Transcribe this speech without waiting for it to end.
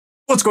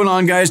What's going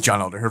on, guys? John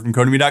Elder here from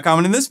Codemy.com,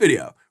 and in this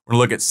video, we're gonna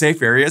look at safe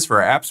areas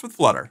for our apps with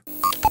Flutter.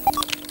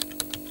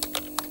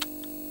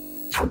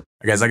 Alright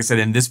guys, like I said,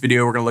 in this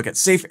video, we're gonna look at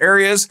safe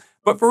areas.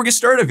 But before we get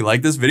started, if you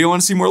like this video and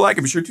want to see more like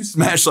it, be sure to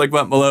smash the like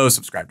button below,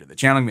 subscribe to the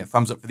channel, give me a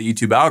thumbs up for the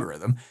YouTube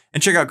algorithm,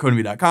 and check out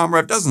Codemy.com, where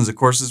I have dozens of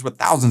courses with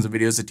thousands of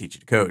videos that teach you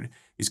to code.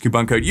 Use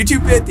coupon code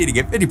YouTube50 to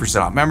get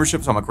 50% off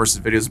memberships on my courses,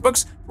 videos, and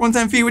books for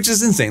one-time fee, which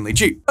is insanely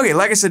cheap. Okay,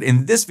 like I said,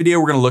 in this video,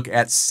 we're gonna look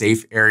at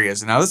safe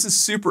areas. Now, this is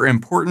super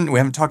important. We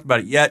haven't talked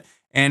about it yet,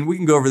 and we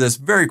can go over this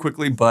very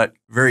quickly, but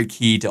very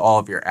key to all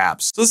of your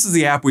apps. So this is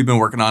the app we've been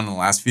working on in the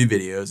last few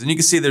videos, and you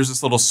can see there's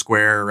this little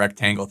square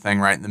rectangle thing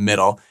right in the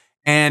middle,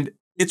 and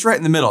it's right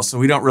in the middle, so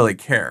we don't really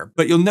care.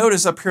 But you'll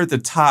notice up here at the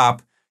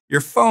top,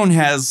 your phone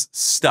has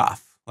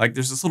stuff. Like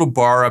there's this little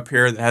bar up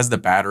here that has the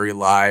battery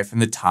life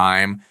and the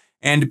time.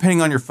 And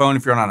depending on your phone,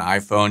 if you're on an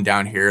iPhone,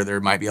 down here, there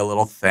might be a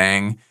little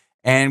thing.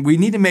 And we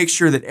need to make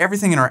sure that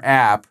everything in our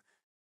app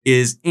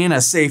is in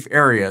a safe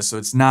area, so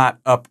it's not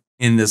up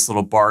in this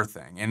little bar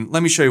thing. And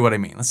let me show you what I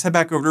mean. Let's head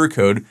back over to our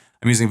code.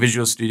 I'm using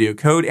Visual Studio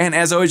Code. And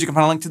as always, you can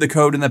find a link to the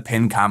code in the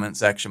pinned comment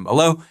section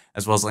below,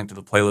 as well as a link to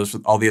the playlist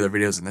with all the other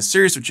videos in this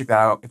series, so check that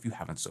out if you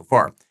haven't so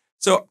far.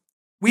 So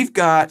we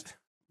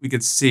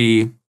could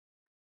see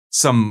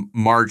some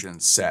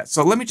margins set.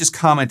 So let me just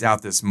comment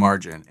out this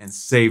margin and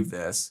save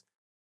this.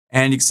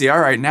 And you can see, all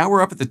right, now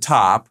we're up at the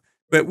top,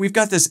 but we've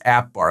got this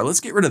app bar. Let's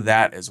get rid of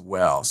that as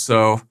well.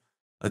 So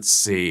let's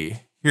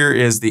see, here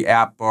is the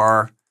app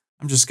bar.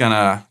 I'm just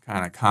gonna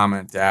kind of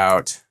comment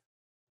out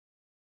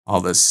all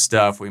this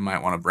stuff. We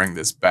might want to bring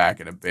this back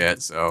in a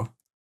bit. So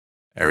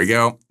there we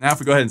go. Now, if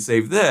we go ahead and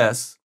save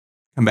this,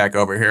 come back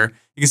over here,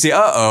 you can see,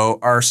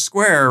 our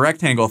square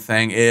rectangle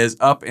thing is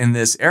up in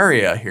this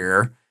area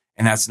here,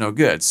 and that's no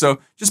good. So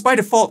just by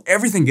default,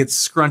 everything gets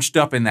scrunched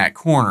up in that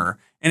corner.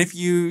 And if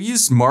you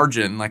use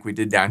margin like we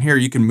did down here,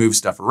 you can move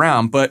stuff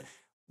around, but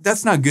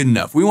that's not good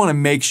enough. We want to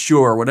make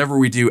sure whatever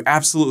we do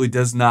absolutely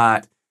does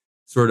not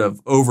sort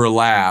of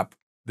overlap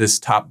this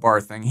top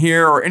bar thing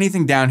here or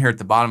anything down here at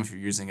the bottom if you're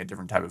using a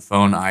different type of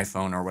phone,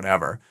 iPhone or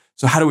whatever.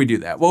 So how do we do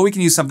that? Well, we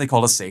can use something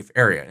called a safe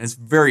area. And it's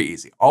very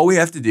easy. All we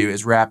have to do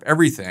is wrap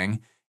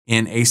everything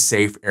in a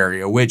safe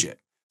area widget.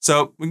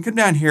 So we can come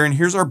down here and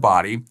here's our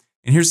body.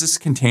 And here's this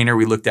container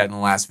we looked at in the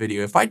last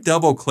video. If I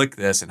double click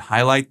this and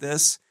highlight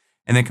this,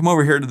 and then come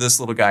over here to this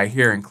little guy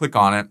here and click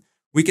on it,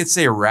 we could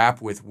say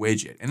wrap with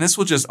widget. And this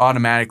will just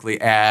automatically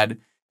add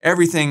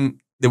everything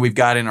that we've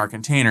got in our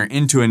container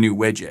into a new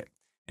widget.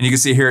 And you can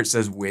see here it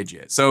says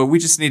widget. So we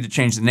just need to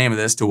change the name of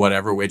this to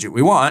whatever widget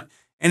we want.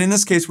 And in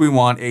this case, we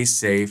want a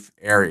safe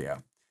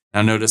area.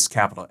 Now notice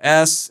capital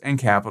S and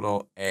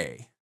capital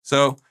A.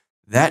 So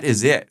that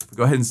is it. If we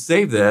go ahead and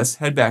save this,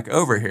 head back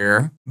over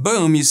here,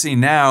 boom, you see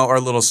now our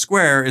little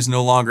square is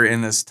no longer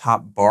in this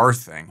top bar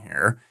thing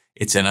here.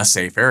 It's in a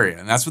safe area.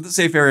 And that's what the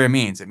safe area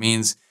means. It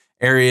means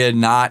area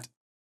not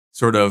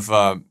sort of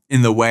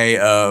in the way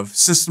of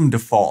system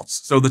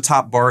defaults. So the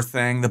top bar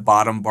thing, the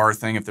bottom bar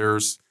thing, if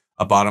there's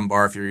a bottom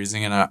bar, if you're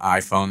using an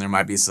iPhone, there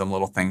might be some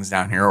little things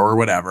down here or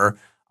whatever,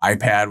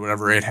 iPad,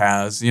 whatever it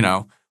has, you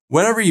know,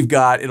 whatever you've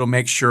got, it'll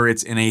make sure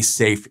it's in a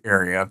safe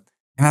area.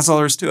 And that's all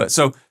there is to it.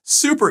 So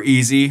super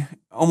easy,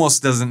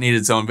 almost doesn't need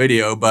its own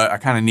video, but I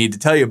kind of need to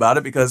tell you about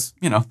it because,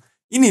 you know,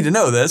 you need to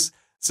know this.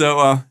 So,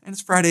 and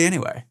it's Friday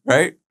anyway,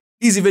 right?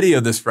 Easy video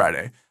this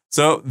Friday.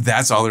 So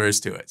that's all there is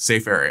to it,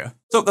 safe area.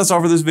 So that's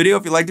all for this video.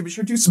 If you liked it, be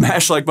sure to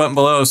smash the like button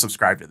below,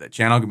 subscribe to the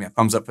channel, give me a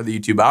thumbs up for the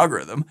YouTube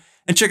algorithm,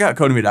 and check out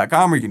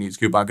Codemy.com where you can use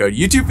coupon code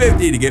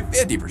YouTube50 to get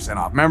 50%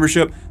 off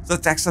membership. So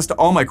that's access to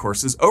all my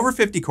courses, over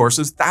 50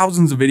 courses,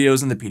 thousands of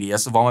videos, and the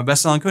PDFs of all my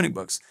best-selling coding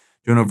books.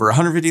 Join over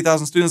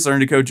 150,000 students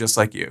learning to code just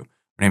like you.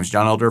 My name is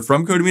John Elder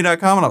from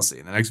Codemy.com, and I'll see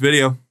you in the next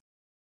video.